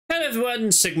Hello everyone,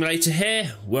 Sigmulator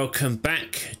here. Welcome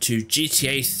back to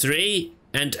GTA 3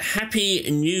 and Happy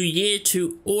New Year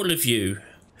to all of you.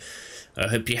 I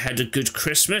hope you had a good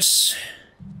Christmas.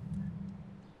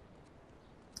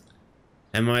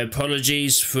 And my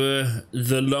apologies for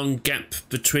the long gap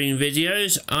between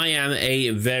videos. I am a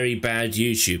very bad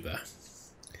YouTuber.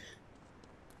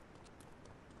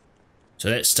 So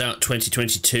let's start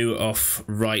 2022 off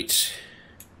right.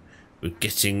 We're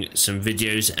getting some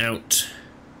videos out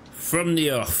from the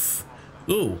off.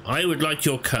 Ooh, I would like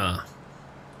your car.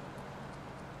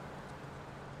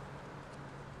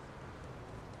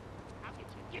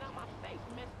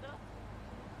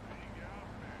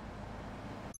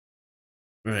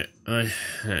 Right, I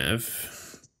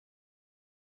have...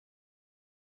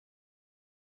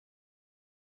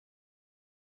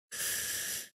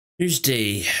 Who's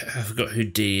D? I forgot who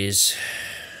D is.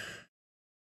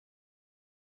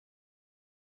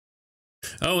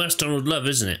 Oh, that's Donald Love,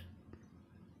 isn't it?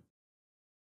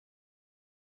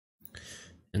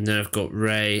 And then I've got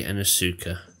Ray and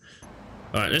Asuka.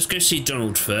 Alright, let's go see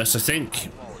Donald first, I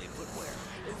think.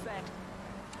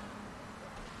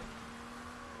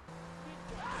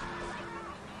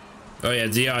 Oh yeah,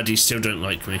 the RD still don't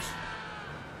like me.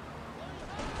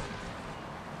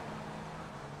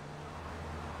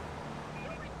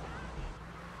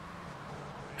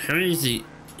 How many of the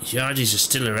Yardies are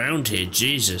still around here?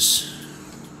 Jesus.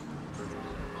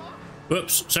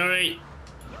 Whoops, sorry.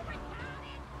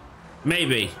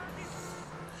 Maybe.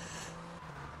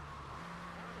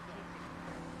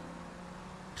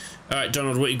 Alright,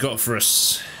 Donald, what you got for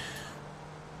us?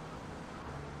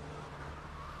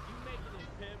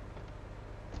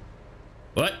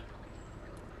 What?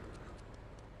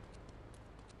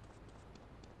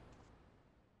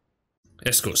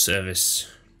 Escort service.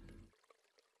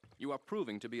 You are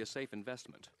proving to be a safe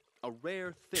investment. A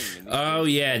rare thing in these Oh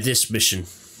yeah, this mission.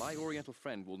 My Oriental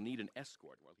friend will need an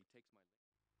escort while he takes my...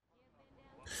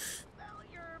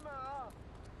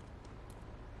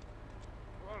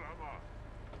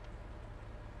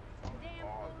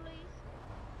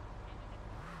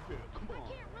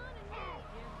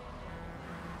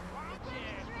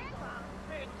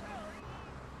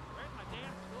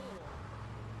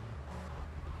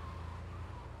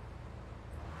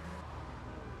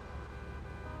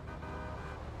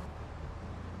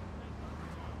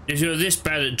 If you're this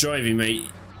bad at driving, mate,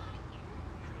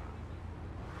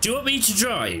 do you want me to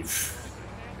drive?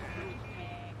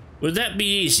 Would that be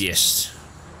easiest?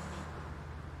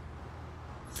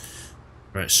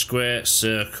 Right, square,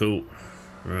 circle,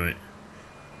 right.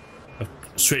 I'll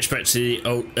switch back to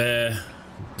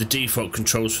the default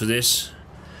controls for this.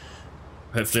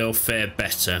 Hopefully I'll fare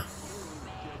better.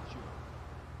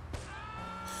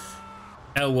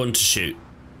 L1 to shoot.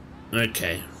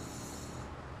 Okay.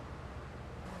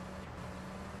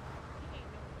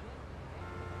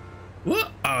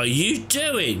 What are you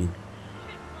doing?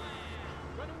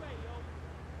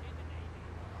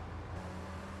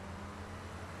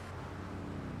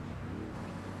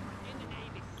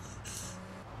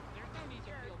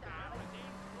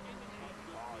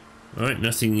 All right,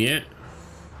 nothing yet.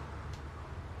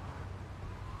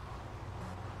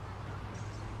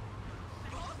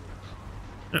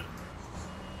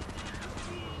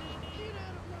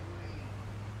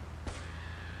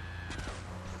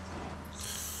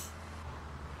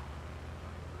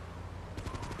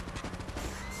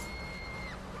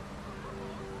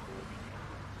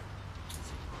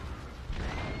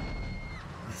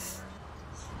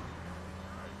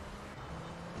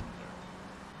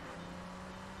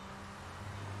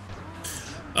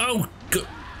 Oh, God.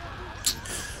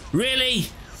 Really?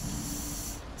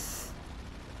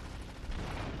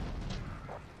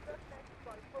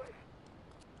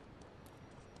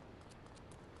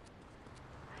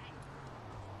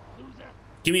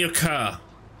 Give me your car.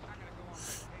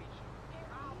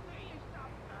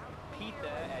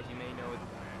 Pizza, as you may know,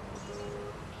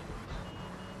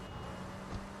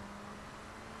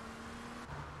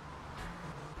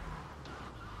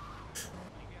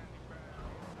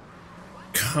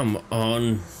 Come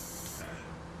on.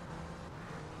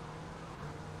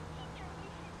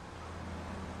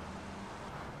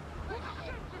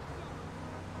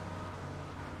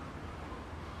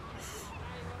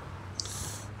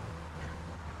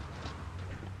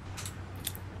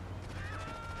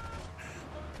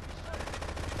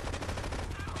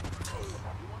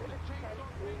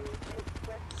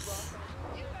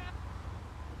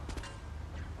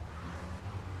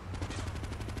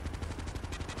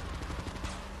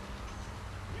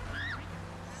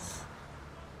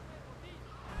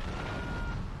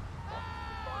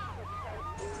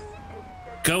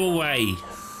 Go away.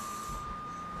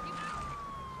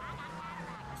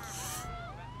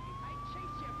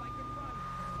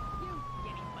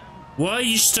 Why are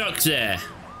you stuck there?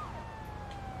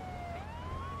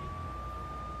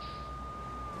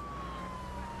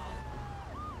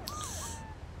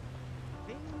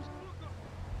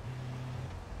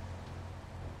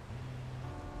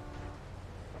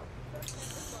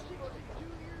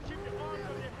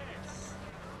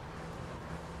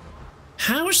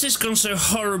 How has this gone so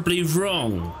horribly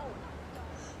wrong?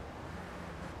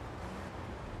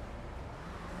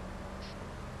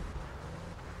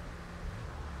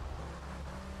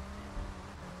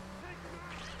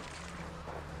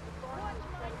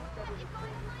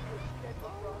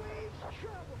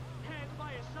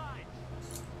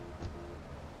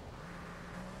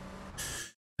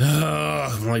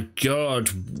 Oh my God,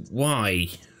 why?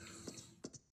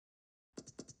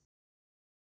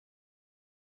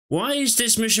 Why is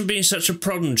this mission being such a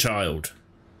problem child?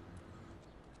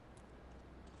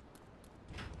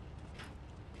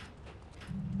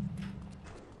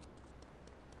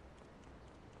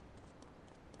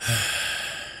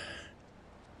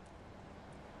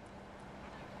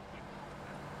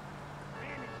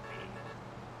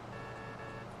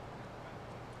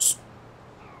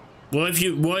 Why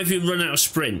have you run out of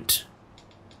sprint?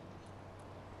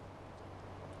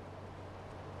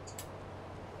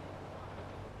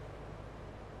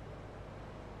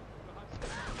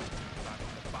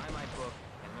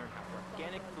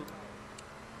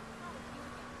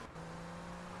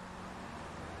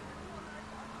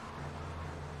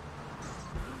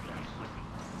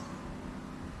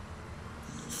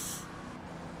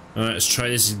 Alright, let's try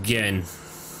this again.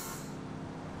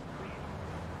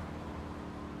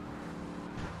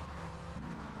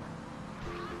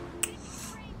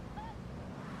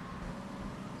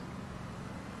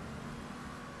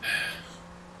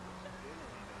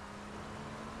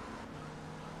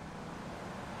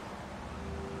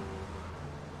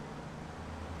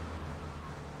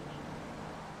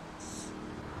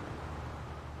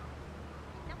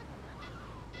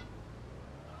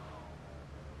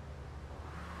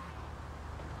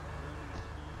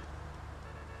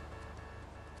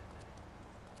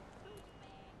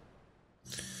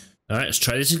 Alright, let's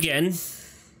try this again.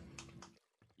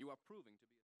 You are proving to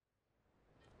be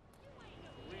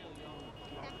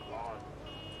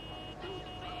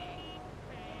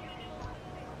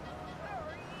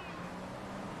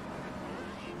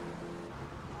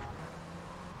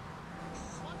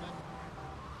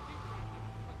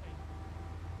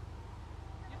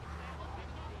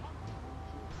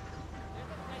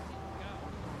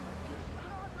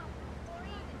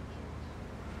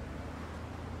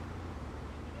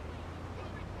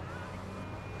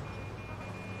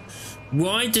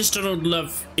Why does Donald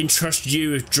Love entrust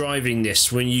you with driving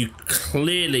this when you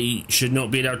clearly should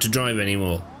not be allowed to drive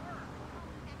anymore?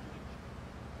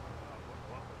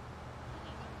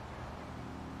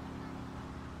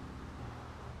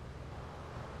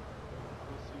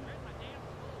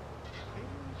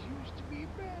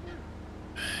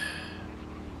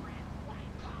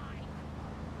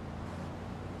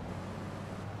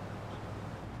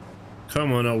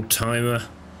 Come on, old timer.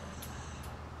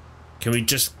 Can we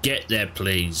just get there,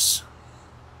 please?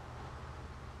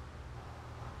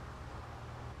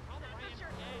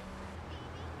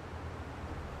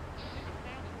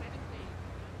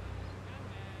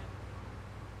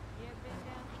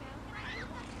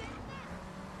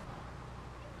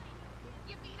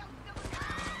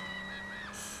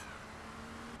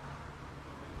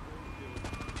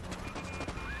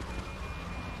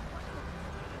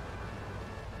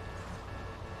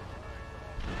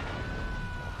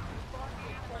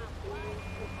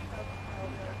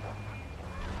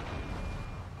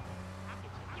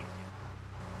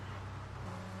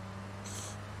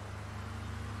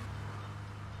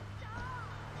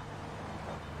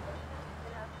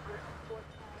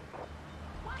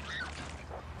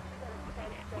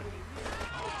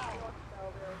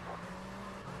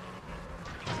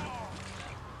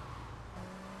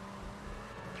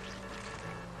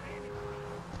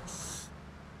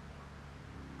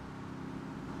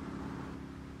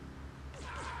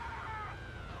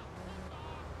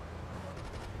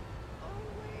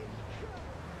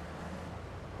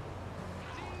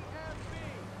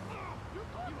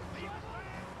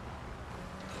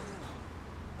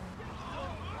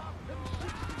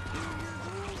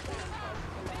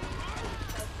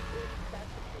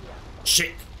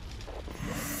 Shit.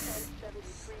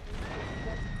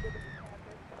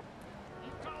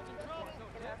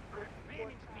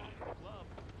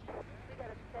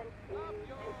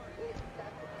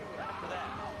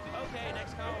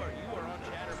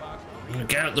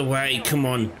 Get out the way, come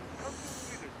on.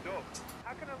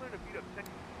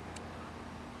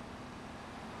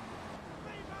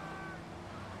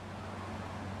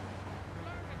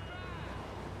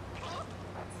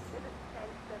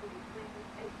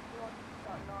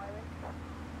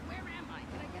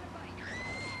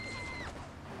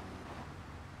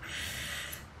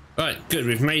 Right, good.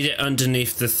 We've made it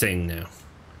underneath the thing now.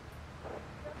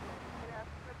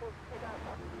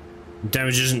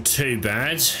 Damage isn't too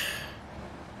bad.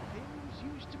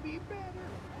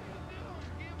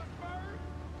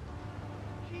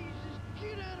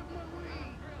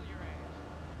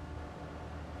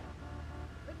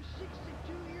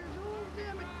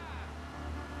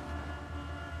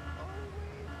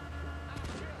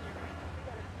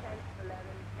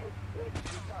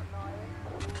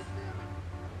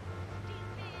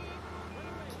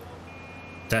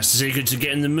 That's the secret to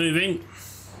getting them moving.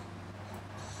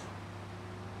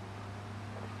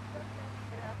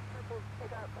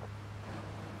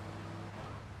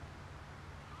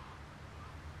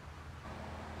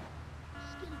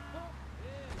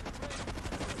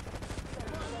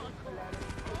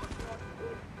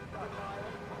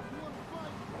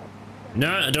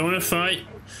 No, I don't want to fight.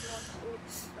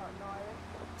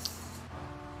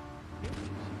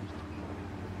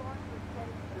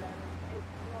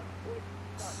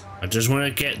 I just want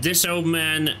to get this old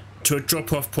man to a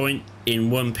drop-off point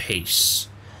in one piece.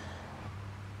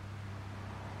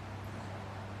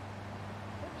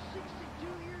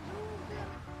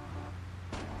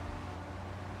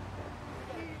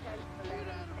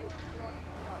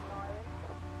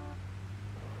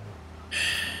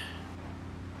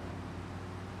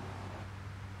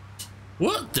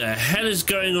 What the hell is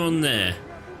going on there?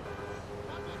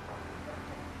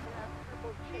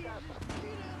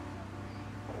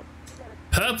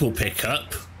 Purple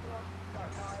pickup?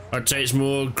 I'd say it's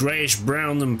more greyish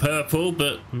brown than purple,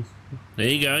 but there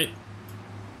you go.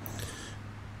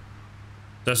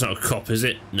 That's not a cop, is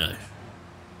it? No.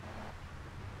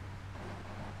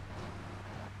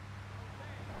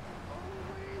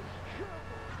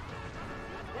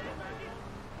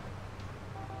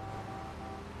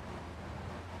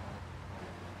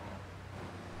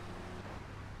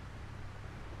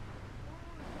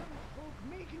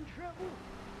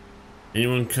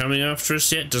 Anyone coming after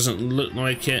us yet? Doesn't look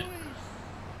like it.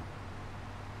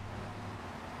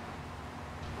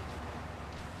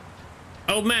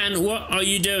 Oh man, what are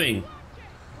you doing?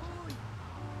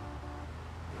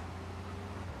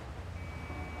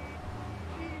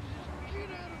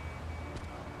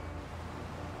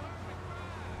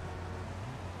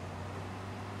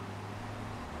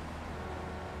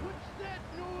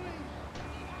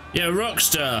 Yeah,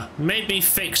 Rockstar, maybe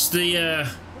fix the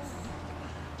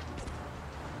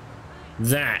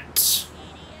that.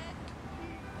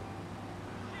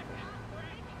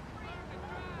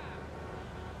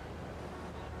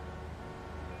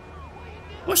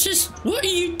 What's this? What are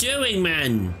you doing,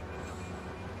 man?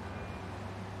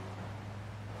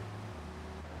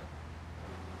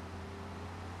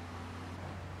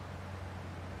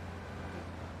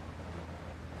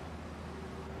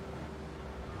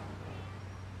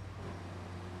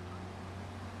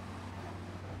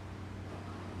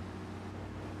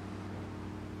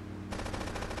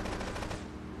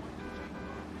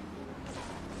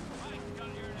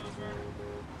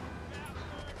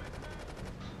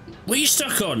 What are you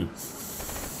stuck on?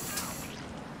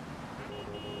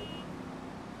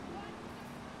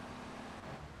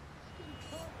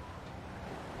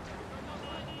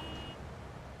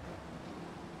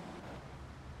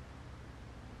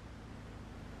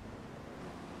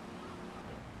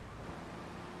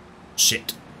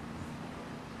 Shit.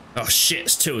 Oh shit,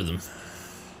 it's two of them.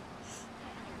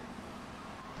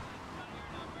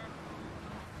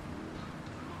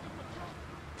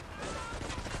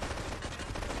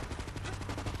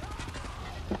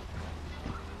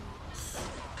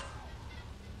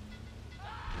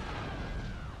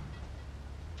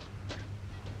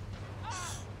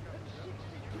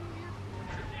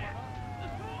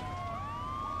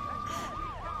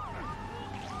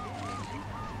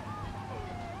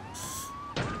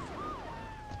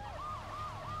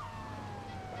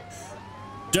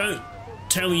 Don't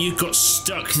tell me you got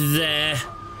stuck there.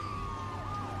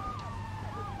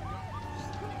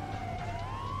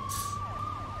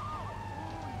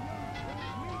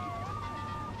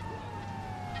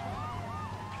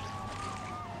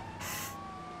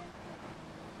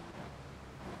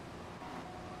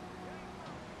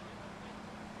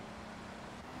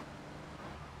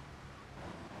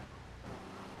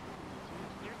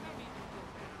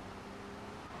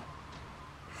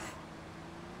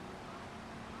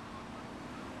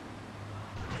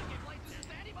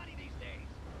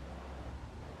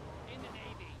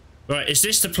 Right, is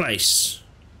this the place?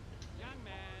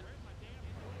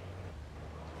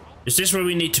 Is this where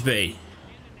we need to be?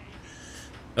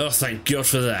 Oh, thank God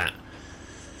for that.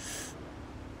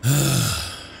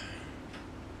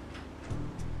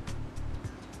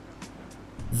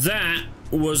 That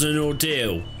was an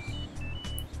ordeal.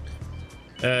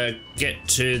 Get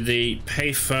to the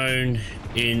payphone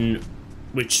in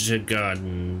Wichita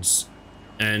Gardens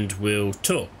and we'll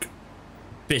talk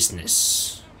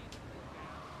business.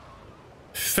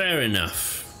 Fair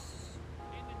enough.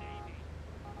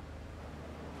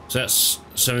 So that's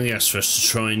something else for us to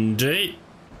try and do.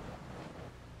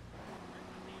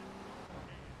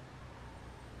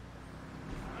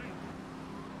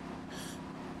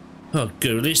 Oh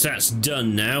good, at least that's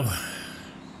done now.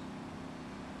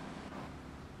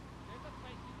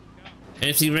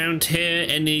 Anything around here?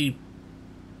 Any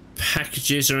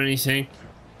packages or anything?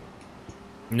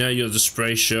 No, you're the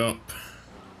spray shop.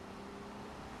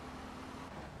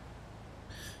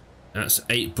 That's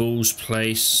 8 Balls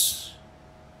place.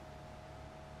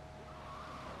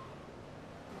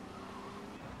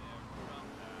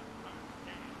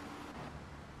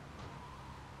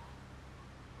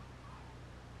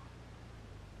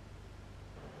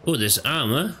 Oh, there's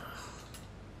armor.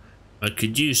 I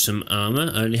could use some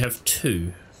armor. I only have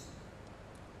 2.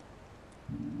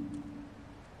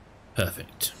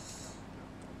 Perfect.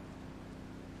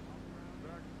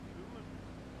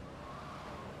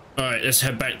 Alright, let's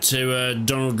head back to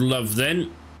Donald Love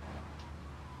then.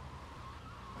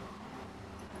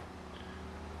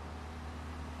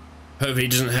 Hopefully he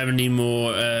doesn't have any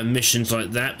more missions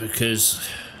like that, because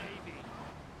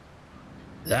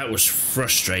that was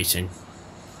frustrating.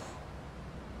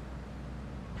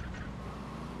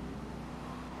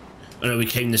 Oh no, we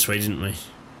came this way, didn't we?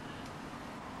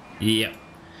 Yep.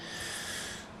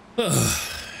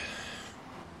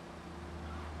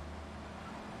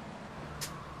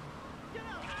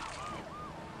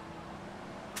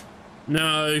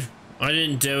 No, I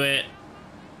didn't do it.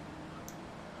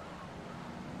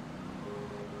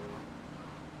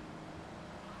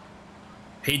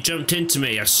 He jumped into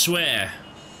me, I swear.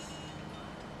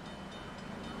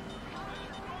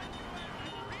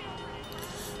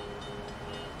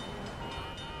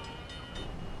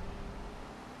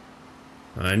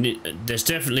 There's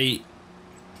definitely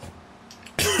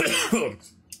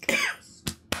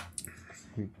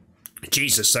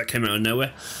Jesus, that came out of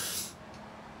nowhere.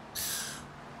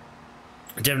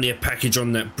 Definitely a package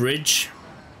on that bridge.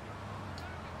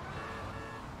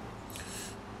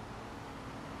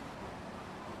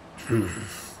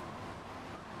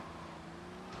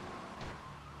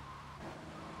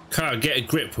 Car, get a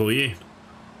grip, will you?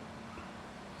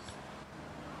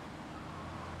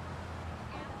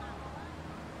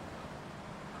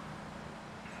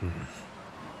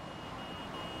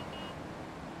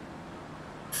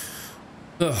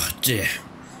 Oh dear.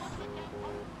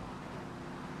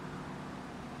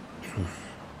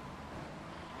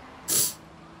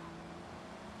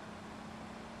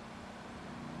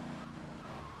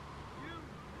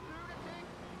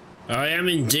 I am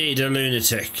indeed a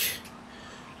lunatic.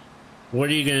 What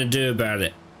are you going to do about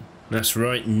it? That's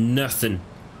right, nothing.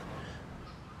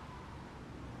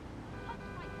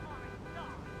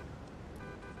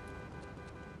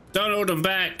 Donald, I'm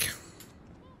back.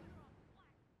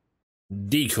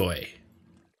 Decoy.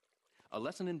 A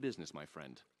lesson in business, my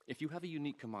friend. If you have a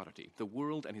unique commodity, the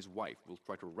world and his wife will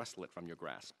try to wrestle it from your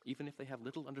grasp, even if they have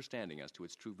little understanding as to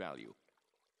its true value.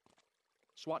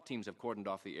 SWAT teams have cordoned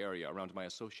off the area around my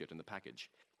associate in the package.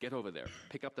 Get over there,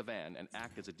 pick up the van, and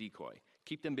act as a decoy.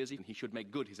 Keep them busy, and he should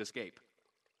make good his escape.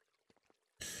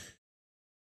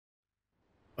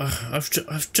 I've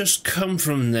just come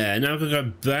from there. Now I've got to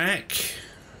go back.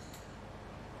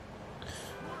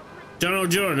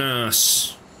 Donald, you're an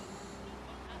ass.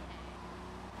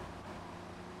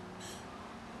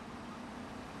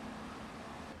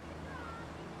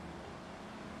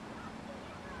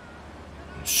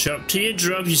 Shut up to your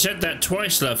drop. You said that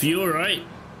twice, love. You alright?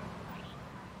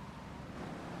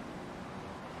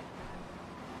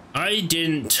 I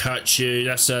didn't touch you.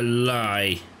 That's a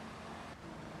lie.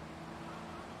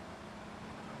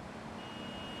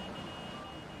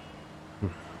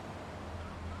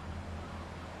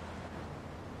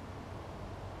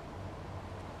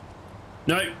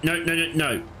 No, no, no, no,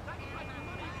 no.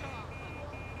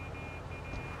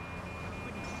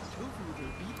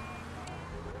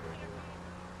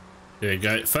 There we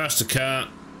go. Faster car.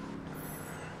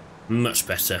 Much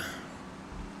better.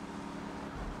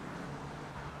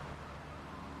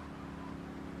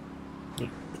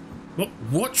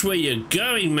 Watch where you're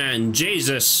going, man.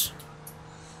 Jesus.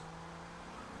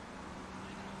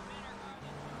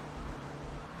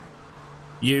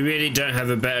 You really don't have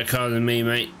a better car than me,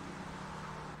 mate.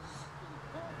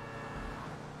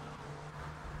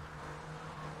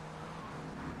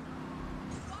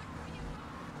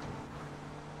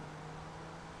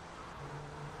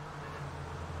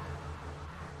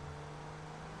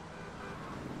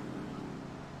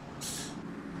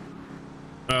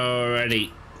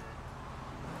 Alrighty.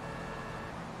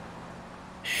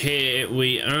 Here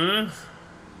we are.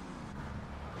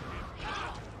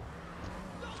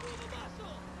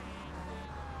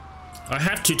 I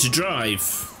have to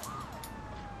drive.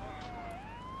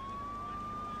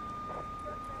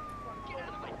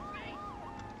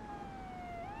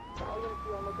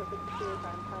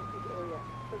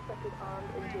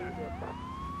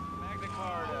 Magna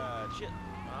Carta, shit.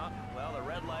 Well, the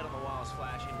red light on the wall is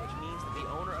flashing, which means that the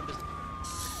owner of this.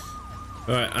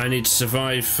 Right, I need to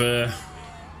survive for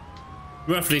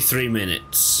roughly 3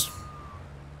 minutes.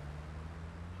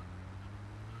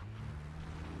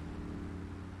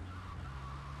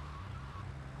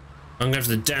 I'm gonna have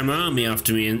the damn army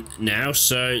after me now,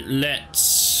 so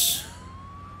let's.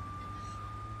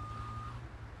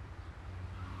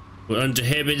 Will under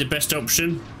here be the best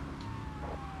option?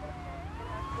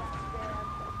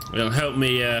 It'll help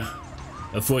me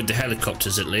avoid the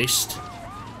helicopters at least.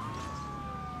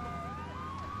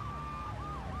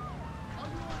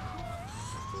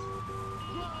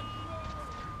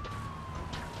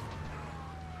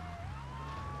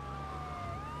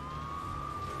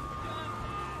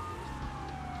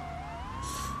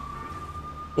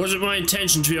 Wasn't my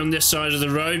intention to be on this side of the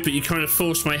road, but you kind of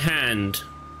forced my hand.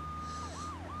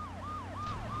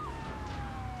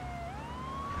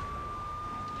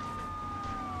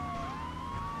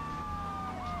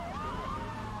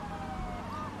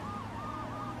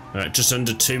 Alright, just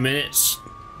under 2 minutes.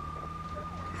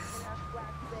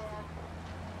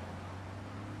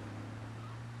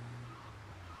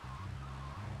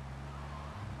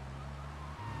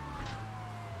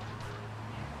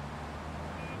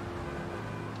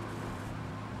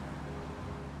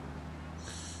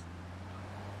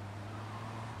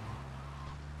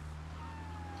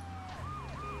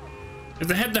 If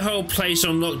they had the whole place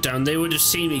on lockdown, they would have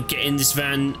seen me get in this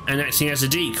van and acting as a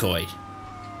decoy.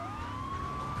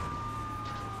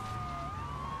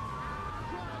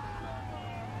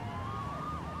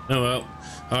 Oh well,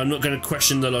 I'm not going to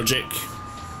question the logic.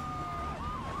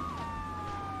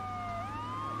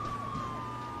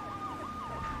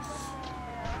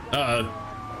 Uh-oh.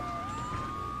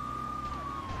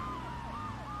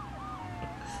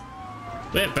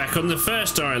 We're back on the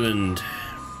first island.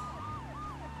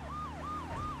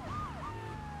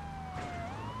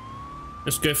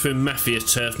 Let's go for Mafia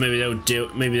turf. Maybe they'll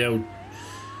deal. Maybe they'll.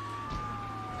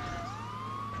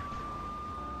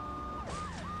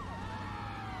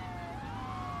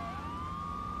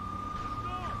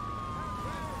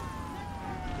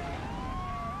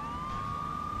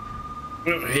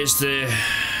 Well, here's the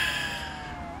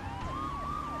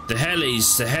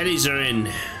helis. The helis are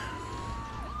in.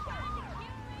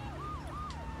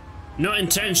 Not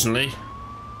intentionally.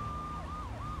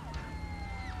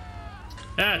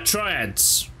 Ah,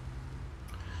 triads.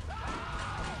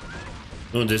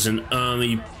 Oh, there's an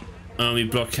army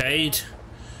blockade.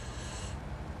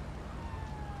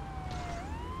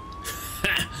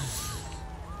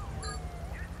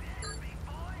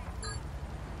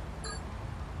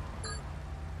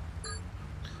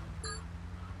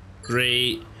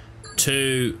 Three,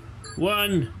 2,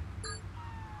 1.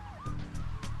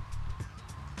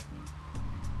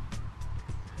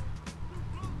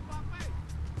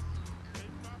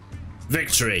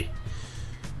 Victory.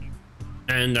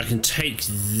 And I can take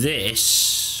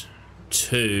this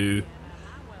to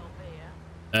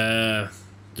the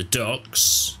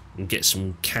docks and get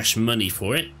some cash money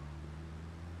for it.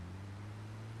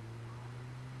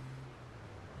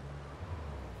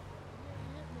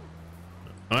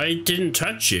 I didn't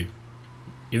touch you.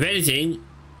 If anything,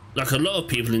 like a lot of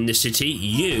people in this city,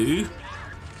 you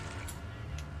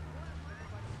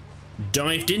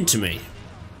dived into me.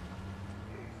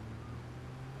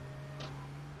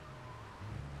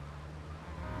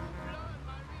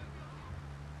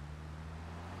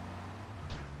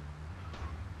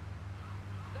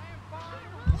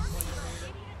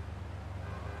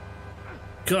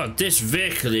 God, this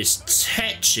vehicle is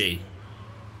tetchy.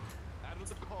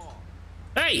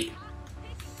 Hey!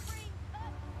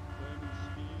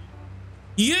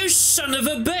 You son of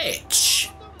a bitch!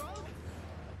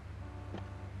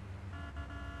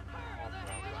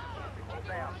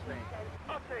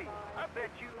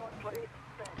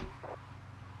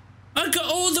 I got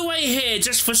all the way here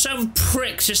just for some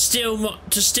prick to steal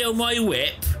my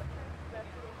whip.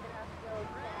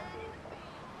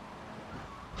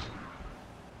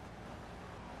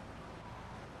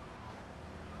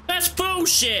 That's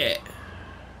bullshit.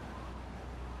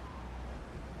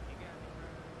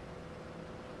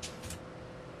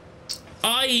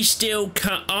 I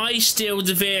steal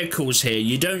the vehicles here.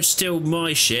 You don't steal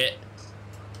my shit.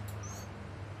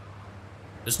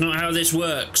 That's not how this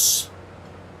works.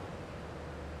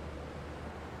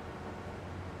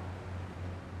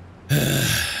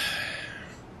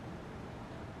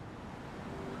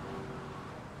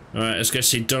 Alright, let's go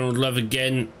see Donald Love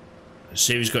again.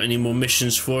 See if he's got any more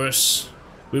missions for us.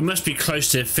 We must be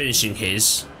close to finishing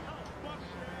his.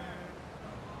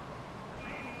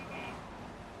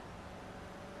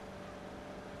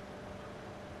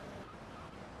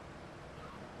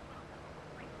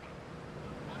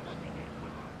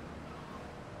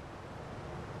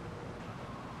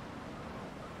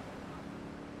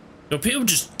 But people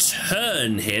just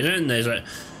turn here, don't they? It's like,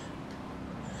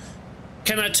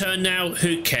 can I turn now?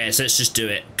 Who cares? Let's just do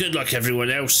it. Good luck, everyone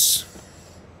else.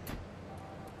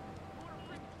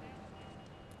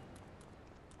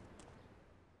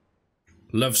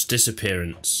 Love's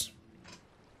disappearance.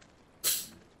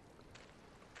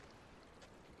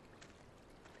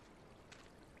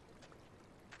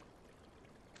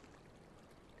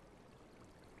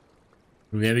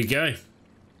 There we go.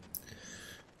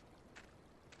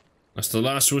 That's the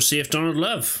last we'll see of Donald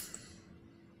Love.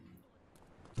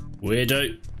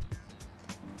 Weirdo.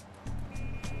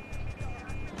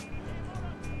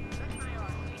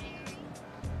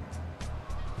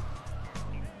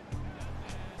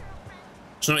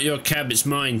 It's not your cab, it's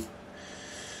mine.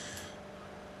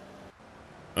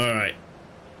 Alright.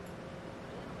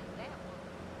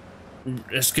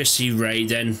 Let's go see Ray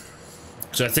then.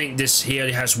 Because I think he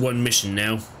only has one mission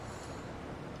now.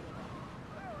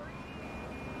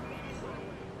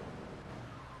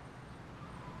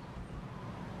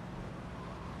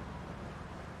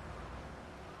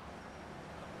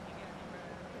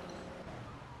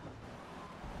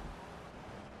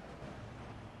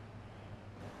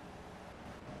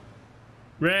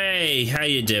 Ray, how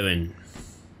you doing?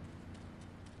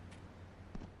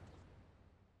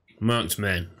 Marked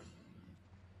man.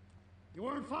 You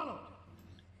weren't followed.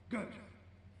 Good.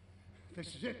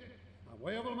 This is it. I'm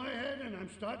way over my head and I'm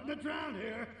starting to drown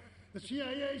here. The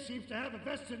CIA seems to have a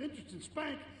vested interest in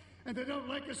Spank, and they don't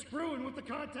like us screwing with the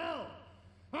cartel.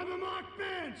 I'm a marked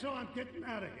man, so I'm getting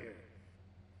out of here.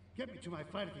 Get me to my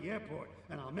flight at the airport,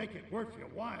 and I'll make it worth your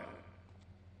while.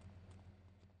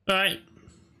 Alright.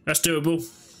 That's doable.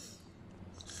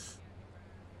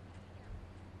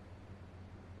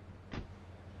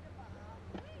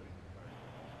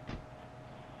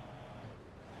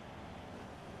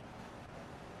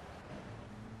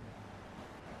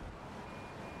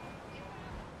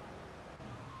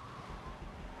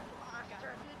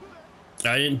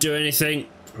 I didn't do anything.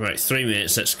 Right, 3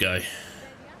 minutes, let's go.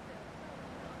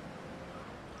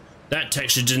 That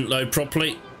texture didn't load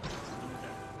properly.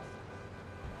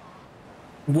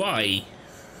 Why?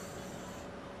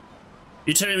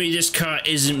 You're telling me this car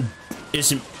isn't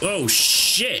oh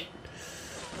shit.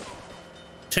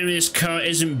 Telling me this car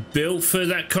isn't built for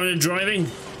that kind of driving?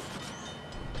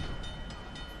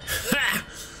 Ha!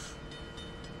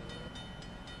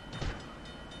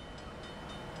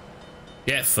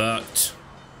 Get fucked.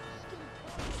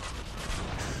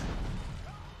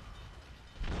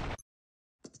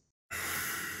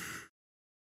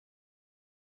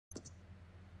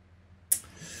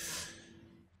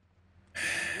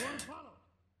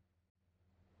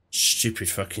 Stupid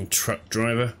fucking truck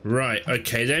driver. Right,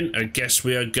 okay then. I guess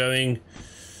we are going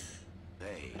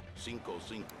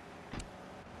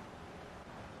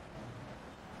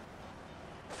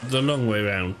the long way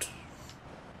round.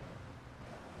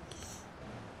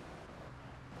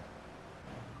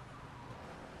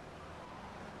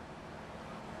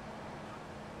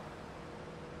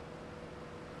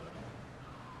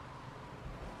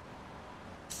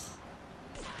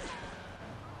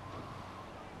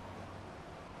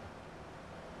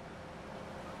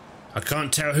 I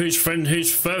can't tell who's friend,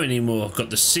 who's foe anymore. Got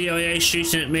the CIA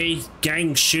shooting at me,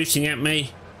 gangs shooting at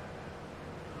me.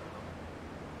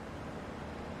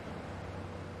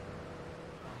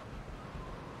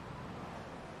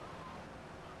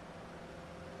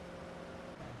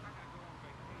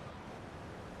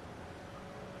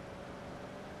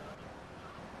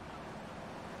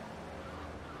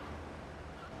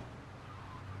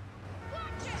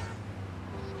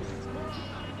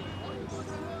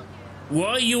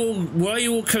 Why are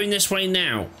you all coming this way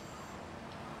now?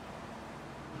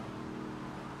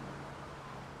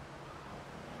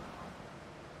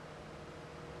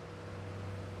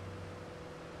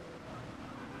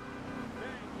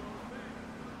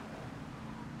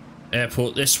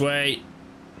 Airport this way.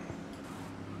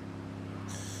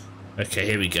 Okay,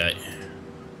 here we go.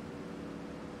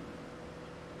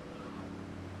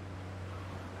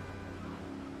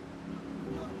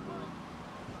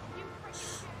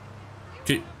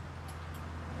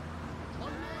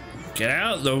 Get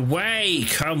out the way,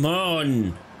 come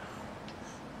on.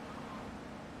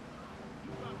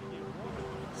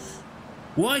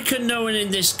 Why can no one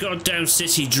in this goddamn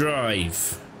city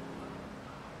drive?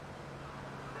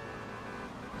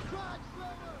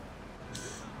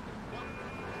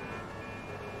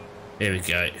 Here we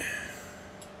go.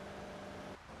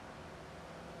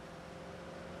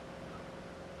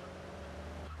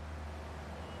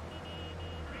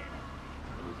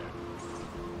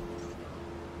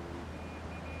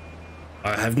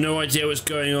 I have no idea what's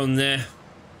going on there.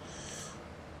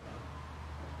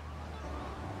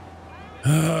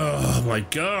 Oh my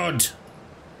god!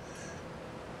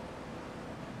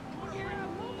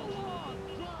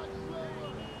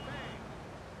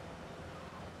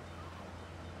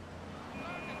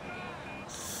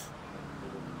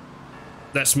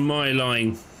 That's my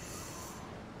line.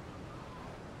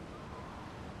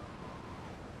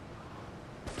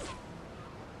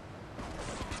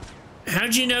 How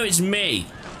do you know it's me?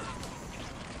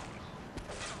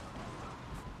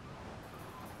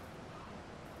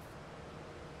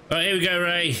 Oh, here we go,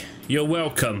 Ray. You're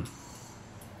welcome.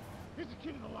 Here's the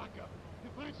kid in the lockup.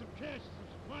 You'll find some cash and some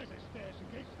supplies I stashed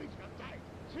in case things got tight.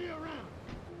 See you around.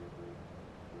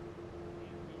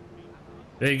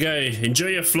 There you go. Enjoy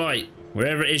your flight,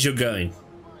 wherever it is you're going.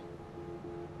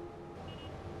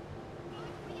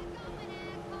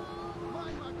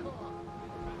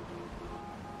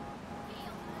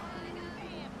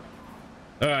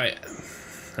 Alright.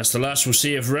 That's the last we'll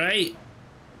see of Ray.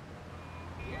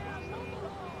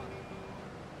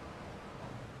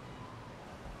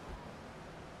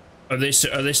 Are they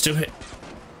still here?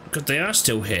 God, they are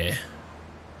still here.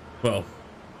 Well,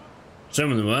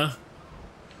 some of them are.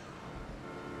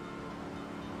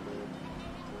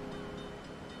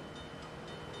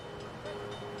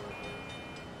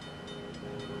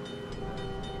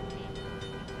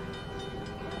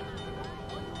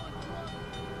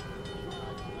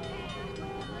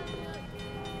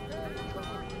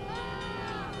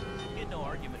 Get no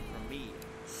argument from me.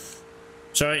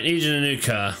 Sorry, needed a new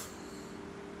car.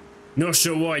 Not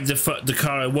sure why the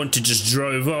car I wanted just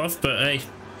drove off, but hey,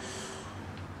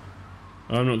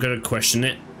 I'm not going to question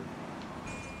it.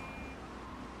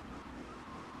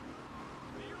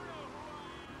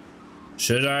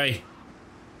 Should I?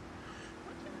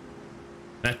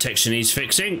 That texture needs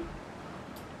fixing.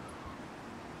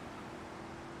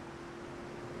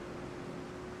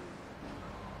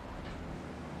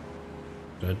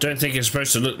 I don't think it's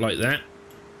supposed to look like that.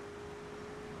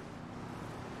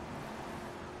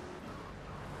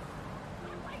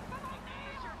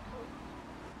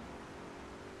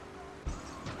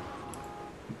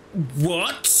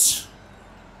 What?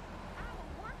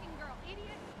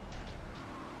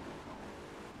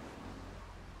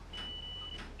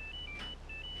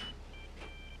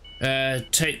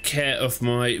 Take care of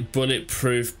my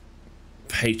bulletproof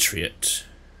Patriot.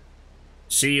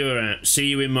 See you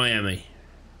in Miami,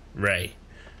 Ray.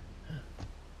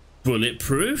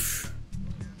 Bulletproof?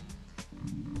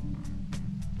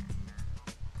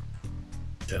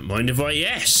 Don't mind if I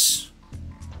yes.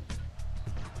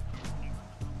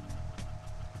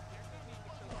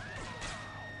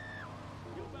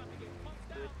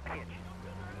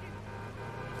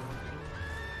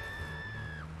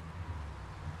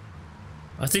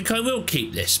 I think I will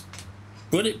keep this.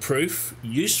 Bulletproof,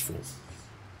 useful.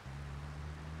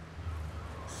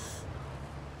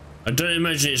 I don't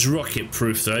imagine it's rocket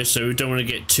proof though, so we don't want to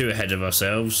get too ahead of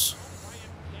ourselves.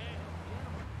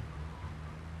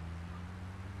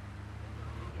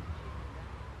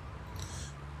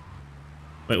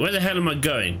 Wait, where the hell am I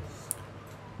going?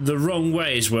 The wrong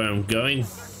way is where I'm going.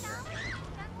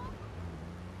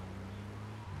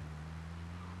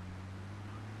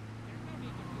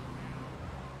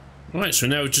 Right, so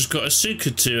now we've just got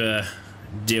Asuka to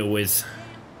deal with.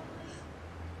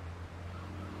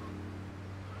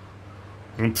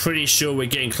 I'm pretty sure we're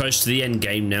getting close to the end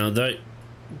game now, though.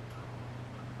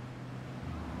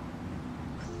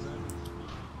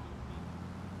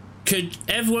 Could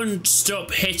everyone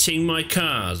stop hitting my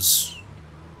cars?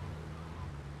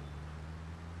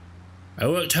 I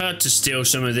worked hard to steal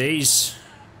some of these.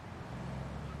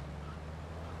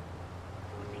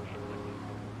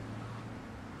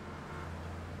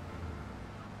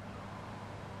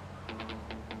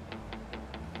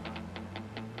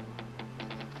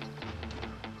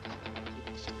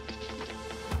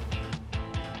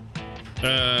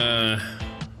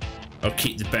 I'll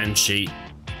keep the Banshee.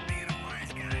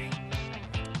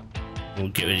 We'll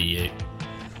get rid of you.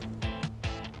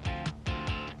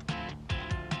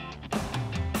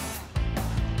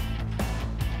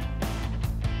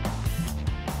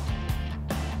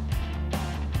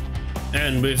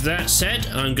 And with that said,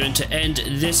 I'm going to end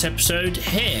this episode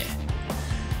here.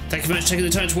 Thank you very much for taking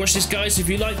the time to watch this, guys. If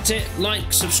you liked it,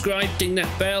 like, subscribe, ding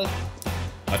that bell.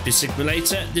 I've been Sigma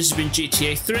Later. This has been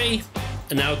GTA 3,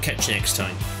 and I'll catch you next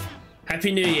time.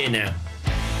 Happy New Year now.